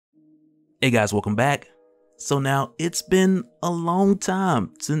Hey guys, welcome back. So now it's been a long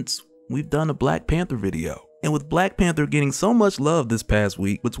time since we've done a Black Panther video. And with Black Panther getting so much love this past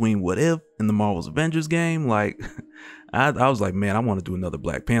week between What If and the Marvel's Avengers game, like I was like, man, I want to do another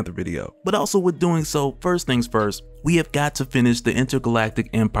Black Panther video. But also with doing so, first things first, we have got to finish the Intergalactic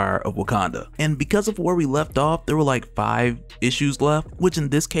Empire of Wakanda. And because of where we left off, there were like 5 issues left, which in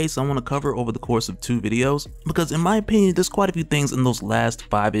this case I want to cover over the course of 2 videos. Because in my opinion, there's quite a few things in those last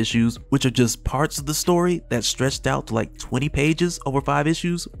 5 issues, which are just parts of the story that stretched out to like 20 pages over 5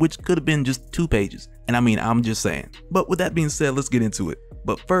 issues, which could have been just 2 pages. And I mean, I'm just saying. But with that being said, let's get into it.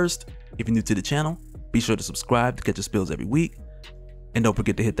 But first, if you're new to the channel, be sure to subscribe to catch your spills every week. And don't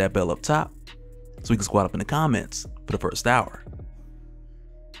forget to hit that bell up top so we can squad up in the comments for the first hour.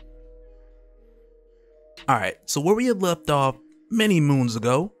 Alright, so where we had left off many moons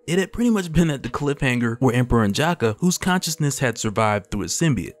ago, it had pretty much been at the cliffhanger where Emperor N'Jaka, whose consciousness had survived through his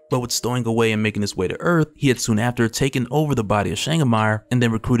symbiote, but with stowing away and making his way to Earth, he had soon after taken over the body of Shangamire and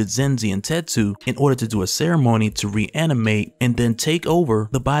then recruited Zenzi and Tetsu in order to do a ceremony to reanimate and then take over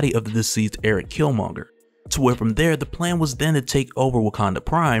the body of the deceased Eric Killmonger. To where from there, the plan was then to take over Wakanda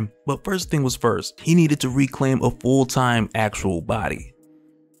Prime, but first thing was first, he needed to reclaim a full-time actual body.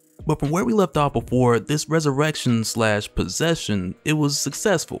 But from where we left off before, this resurrection / possession, it was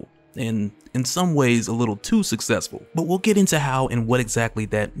successful, and in some ways a little too successful. But we'll get into how and what exactly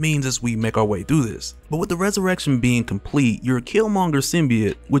that means as we make our way through this. But with the resurrection being complete, your Killmonger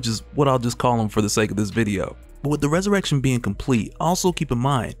symbiote, which is what I'll just call him for the sake of this video. But with the resurrection being complete, also keep in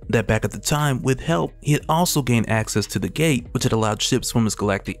mind that back at the time, with help, he had also gained access to the gate, which had allowed ships from his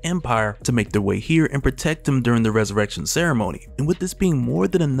galactic empire to make their way here and protect him during the resurrection ceremony. And with this being more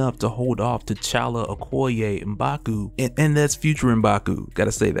than enough to hold off T'Challa, Okoye, M'Baku, and that's future M'Baku,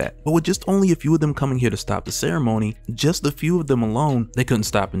 gotta say that. But with just only a few of them coming here to stop the ceremony, just a few of them alone, they couldn't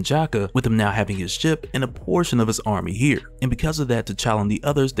stop N'Jaka, with him now having his ship and a portion of his army here. And because of that, T'Challa and the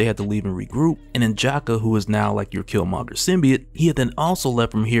others, they had to leave and regroup, and N'Jaka, who is now like your Killmonger symbiote, he had then also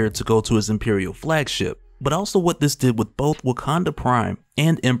left from here to go to his Imperial flagship. But also what this did with both Wakanda Prime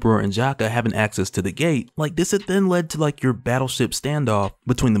and Emperor N'Jaka having access to the gate, like this had then led to like your battleship standoff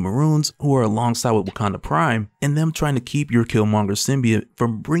between the Maroons, who are alongside with Wakanda Prime, and them trying to keep your Killmonger symbiote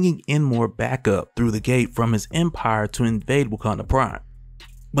from bringing in more backup through the gate from his empire to invade Wakanda Prime.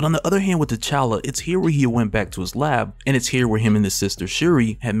 But on the other hand with T'Challa, it's here where he went back to his lab, and it's here where him and his sister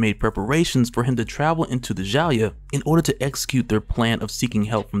Shuri had made preparations for him to travel into the Jalia in order to execute their plan of seeking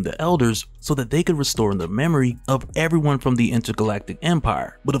help from the Elders so that they could restore the memory of everyone from the Intergalactic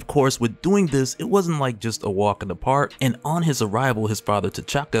Empire. But of course, with doing this, it wasn't like just a walk in the park, and on his arrival, his father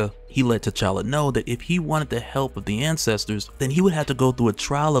T'Chaka, he let T'Challa know that if he wanted the help of the ancestors, then he would have to go through a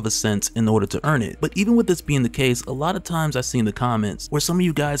trial of a sense in order to earn it. But even with this being the case, a lot of times I see in the comments where some of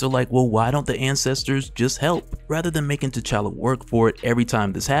you guys are like, well, why don't the ancestors just help, rather than making T'Challa work for it every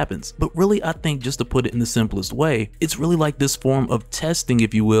time this happens? But really, I think just to put it in the simplest way, it's really like this form of testing,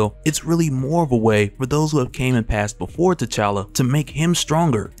 if you will. It's really more of a way for those who have came and passed before T'Challa to make him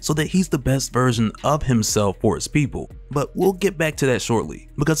stronger so that he's the best version of himself for his people. But we'll get back to that shortly,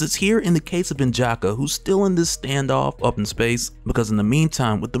 because it's here in the case of N'Jaka, who's still in this standoff up in space, because in the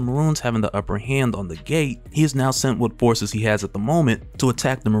meantime, with the Maroons having the upper hand on the gate, he has now sent what forces he has at the moment to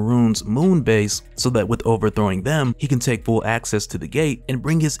attack the Maroons' moon base, so that with overthrowing them, he can take full access to the gate and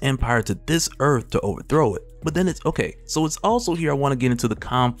bring his empire to this Earth to overthrow it. But then it's okay, so it's also here I want to get into the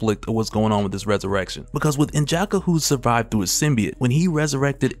conflict of what's going on with this resurrection. Because with N'Jaka, who survived through his symbiote, when he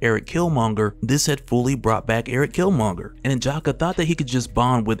resurrected Eric Killmonger, this had fully brought back Eric Killmonger. And N'Jaka thought that he could just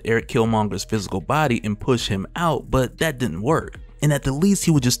bond with Eric Killmonger's physical body and push him out, but that didn't work. And at the least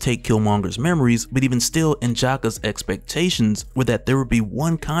he would just take Killmonger's memories, but even still, N'Jaka's expectations were that there would be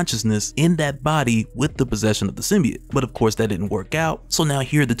one consciousness in that body with the possession of the symbiote. But of course that didn't work out, so now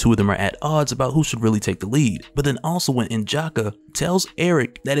here the two of them are at odds about who should really take the lead. But then also when N'Jaka tells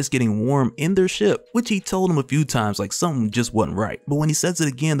Eric that it's getting warm in their ship, which he told him a few times like something just wasn't right. But when he says it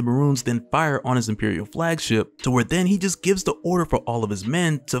again, the Maroons then fire on his Imperial flagship, to where then he just gives the order for all of his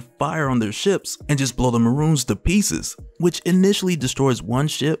men to fire on their ships and just blow the Maroons to pieces, which initially destroys one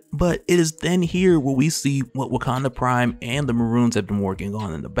ship. But it is then here where we see what Wakanda Prime and the Maroons have been working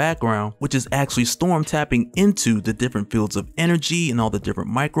on in the background, which is actually storm tapping into the different fields of energy and all the different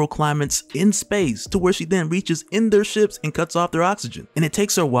microclimates in space, to where she then reaches in their ships and cuts off their oxygen. And it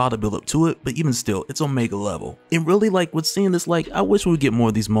takes her a while to build up to it, but even still, it's Omega level. And really, like with seeing this, like I wish we would get more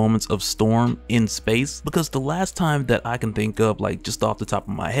of these moments of storm in space, because the last time that I can think of, like just off the top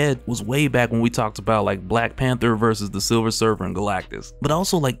of my head, was way back when we talked about like Black Panther versus the Silver Surfer and Galactus. But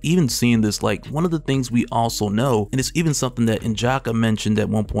also like even seeing this, like one of the things we also know, and it's even something that N'Jaka mentioned at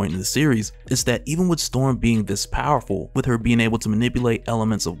one point in the series, is that even with Storm being this powerful, with her being able to manipulate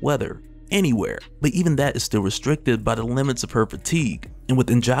elements of weather anywhere, but even that is still restricted by the limits of her fatigue. And with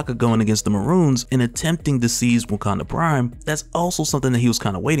N'Jaka going against the Maroons and attempting to seize Wakanda Prime, that's also something that he was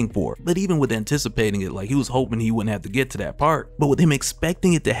kind of waiting for. But even with anticipating it, like he was hoping he wouldn't have to get to that part. But with him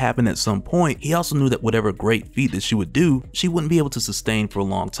expecting it to happen at some point, he also knew that whatever great feat that she would do, she wouldn't be able to sustain for a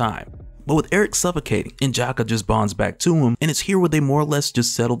long time. But with Eric suffocating, N'Jaka just bonds back to him, and it's here where they more or less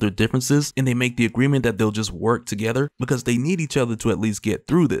just settle their differences and they make the agreement that they'll just work together because they need each other to at least get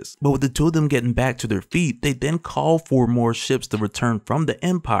through this. But with the two of them getting back to their feet, they then call for more ships to return from the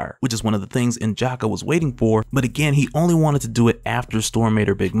Empire, which is one of the things N'Jaka was waiting for. But again, he only wanted to do it after Storm made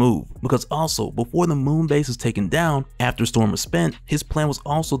her big move, because also before the moon base is taken down, after Storm was spent, his plan was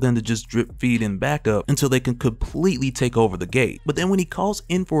also then to just drip feed in backup until they can completely take over the gate. But then when he calls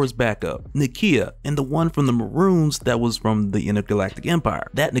in for his backup, Nakia, and the one from the Maroons that was from the Intergalactic Empire,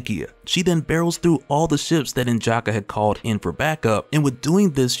 that Nakia, she then barrels through all the ships that N'Jaka had called in for backup, and with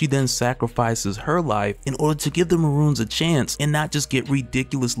doing this she then sacrifices her life in order to give the Maroons a chance and not just get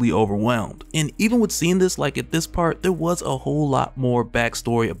ridiculously overwhelmed. And even with seeing this, like at this part, there was a whole lot more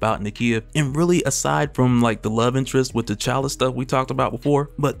backstory about Nakia, and really aside from like the love interest with the T'Challa stuff we talked about before,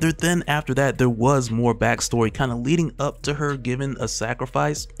 but then after that there was more backstory kind of leading up to her giving a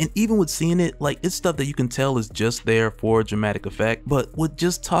sacrifice. And even with seeing it, like it's stuff that you can tell is just there for dramatic effect, but with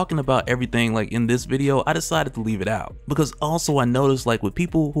just talking about everything like in this video, I decided to leave it out. Because also I noticed like with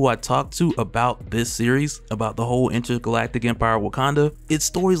people who I talked to about this series, about the whole Intergalactic Empire Wakanda, it's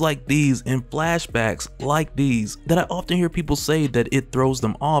stories like these and flashbacks like these that I often hear people say that it throws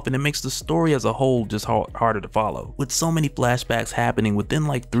them off and it makes the story as a whole just harder to follow, with so many flashbacks happening within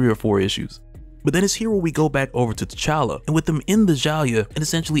like 3 or 4 issues. But then it's here where we go back over to T'Challa, and with him in the Jalia and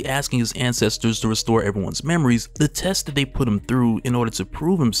essentially asking his ancestors to restore everyone's memories, the test that they put him through in order to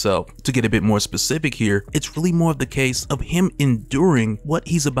prove himself. To get a bit more specific here, it's really more of the case of him enduring what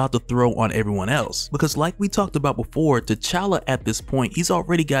he's about to throw on everyone else. Because like we talked about before, T'Challa at this point, he's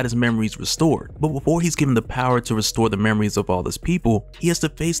already got his memories restored. But before he's given the power to restore the memories of all his people, he has to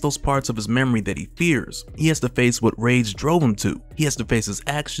face those parts of his memory that he fears. He has to face what rage drove him to. He has to face his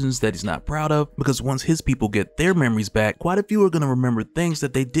actions that he's not proud of, because once his people get their memories back, quite a few are going to remember things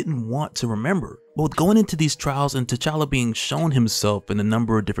that they didn't want to remember. But with going into these trials and T'Challa being shown himself in a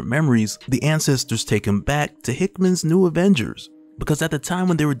number of different memories, the ancestors take him back to Hickman's New Avengers. Because at the time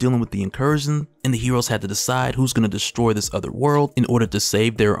when they were dealing with the incursion and the heroes had to decide who's going to destroy this other world in order to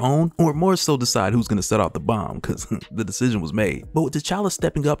save their own, or more so decide who's going to set off the bomb, because the decision was made. But with T'Challa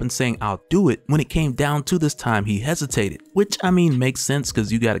stepping up and saying I'll do it, when it came down to this time he hesitated, which I mean makes sense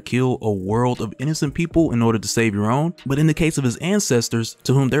because you got to kill a world of innocent people in order to save your own. But in the case of his ancestors,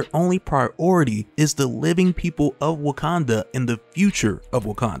 to whom their only priority is the living people of Wakanda and the future of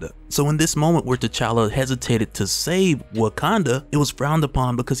Wakanda. So in this moment where T'Challa hesitated to save Wakanda, it was frowned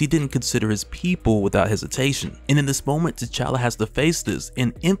upon because he didn't consider his people without hesitation. And in this moment, T'Challa has to face this,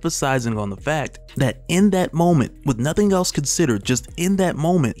 and emphasizing on the fact that in that moment, with nothing else considered, just in that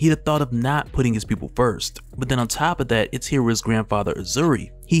moment, he'd have thought of not putting his people first. But then on top of that, it's here where his grandfather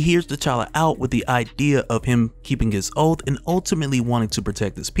Azuri, he hears T'Challa out with the idea of him keeping his oath and ultimately wanting to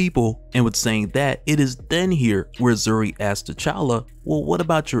protect his people, and with saying that, it is then here where Azuri asks T'Challa, well, what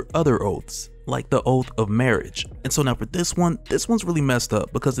about your other oaths? Like the oath of marriage. And so now for this one's really messed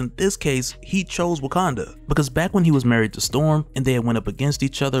up, because in this case he chose Wakanda, because back when he was married to Storm and they had went up against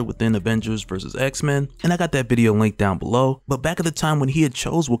each other within Avengers vs X-Men, and I got that video linked down below, but back at the time when he had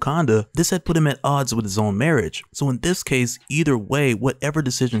chose Wakanda, this had put him at odds with his own marriage. So in this case, either way, whatever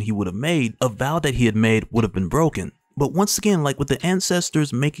decision he would have made, a vow that he had made would have been broken. But once again, like with the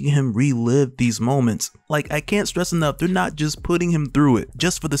ancestors making him relive these moments, like I can't stress enough, they're not just putting him through it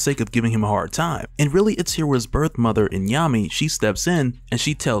just for the sake of giving him a hard time. And really it's here where his birth mother Nyami, she steps in and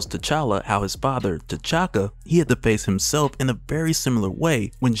she tells T'Challa how his father, T'Chaka, he had to face himself in a very similar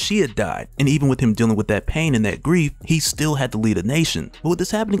way when she had died. And even with him dealing with that pain and that grief, he still had to lead a nation. But with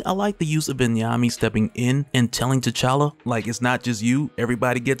this happening, I like the use of Nyami stepping in and telling T'Challa, like it's not just you,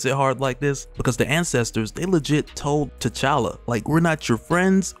 everybody gets it hard like this, because the ancestors, they legit told T'Challa, like we're not your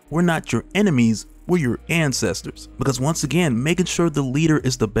friends, we're not your enemies, were your ancestors. Because once again, making sure the leader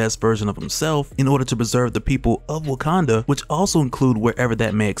is the best version of himself in order to preserve the people of Wakanda, which also include wherever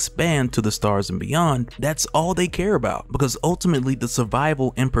that may expand to the stars and beyond, that's all they care about. Because ultimately the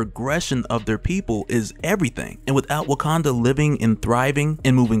survival and progression of their people is everything. And without Wakanda living and thriving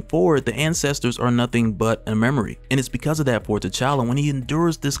and moving forward, the ancestors are nothing but a memory. And it's because of that for T'Challa, when he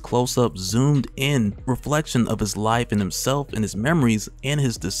endures this close-up zoomed in reflection of his life and himself and his memories and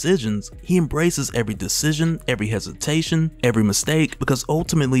his decisions, he embraces every decision, every hesitation, every mistake, because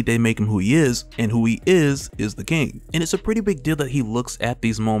ultimately they make him who he is, and who he is the king. And it's a pretty big deal that he looks at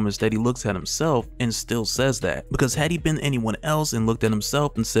these moments, that he looks at himself and still says that, because had he been anyone else and looked at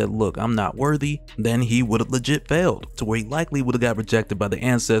himself and said, look, I'm not worthy, then he would have legit failed, to where he likely would have got rejected by the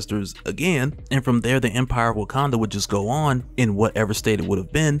ancestors again, and from there the Empire of Wakanda would just go on in whatever state it would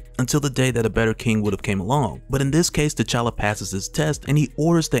have been until the day that a better king would have came along. But in this case, T'Challa passes his test and he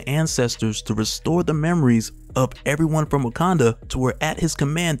orders the ancestors to restore the memories of everyone from Wakanda, to where at his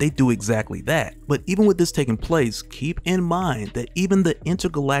command they do exactly that. But even with this taking place, keep in mind that even the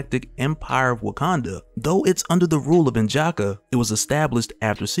Intergalactic Empire of Wakanda, though it's under the rule of N'Jaka, it was established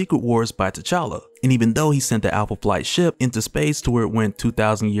after Secret Wars by T'Challa. And even though he sent the Alpha Flight ship into space to where it went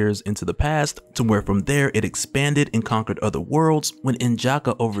 2,000 years into the past, to where from there it expanded and conquered other worlds when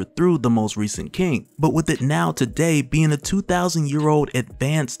N'Jaka overthrew the most recent king. But with it now today being a 2,000-year-old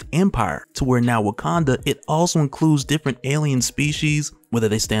advanced empire, to where now Wakanda, it also includes different alien species, whether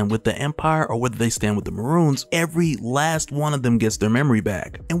they stand with the Empire or whether they stand with the Maroons, every last one of them gets their memory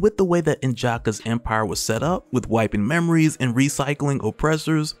back. And with the way that N'Jaka's empire was set up, with wiping memories and recycling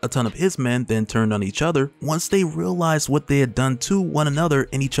oppressors, a ton of his men then turned on each other once they realized what they had done to one another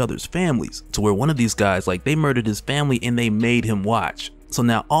and each other's families, to where one of these guys, like, they murdered his family and they made him watch. So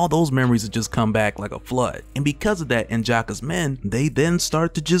now all those memories have just come back like a flood. And because of that, N'Jaka's men, they then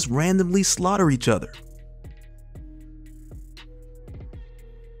start to just randomly slaughter each other.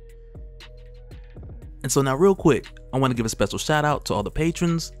 And so now real quick, I want to give a special shout out to all the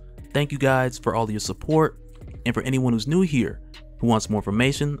patrons. Thank you guys for all of your support. And for anyone who's new here who wants more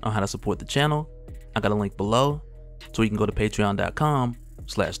information on how to support the channel, I got a link below so you can go to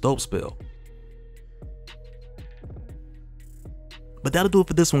patreon.com/dopespill. But that'll do it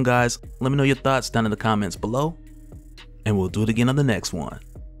for this one, guys. Let me know your thoughts down in the comments below, and we'll do it again on the next one.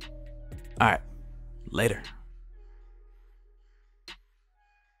 Alright, later.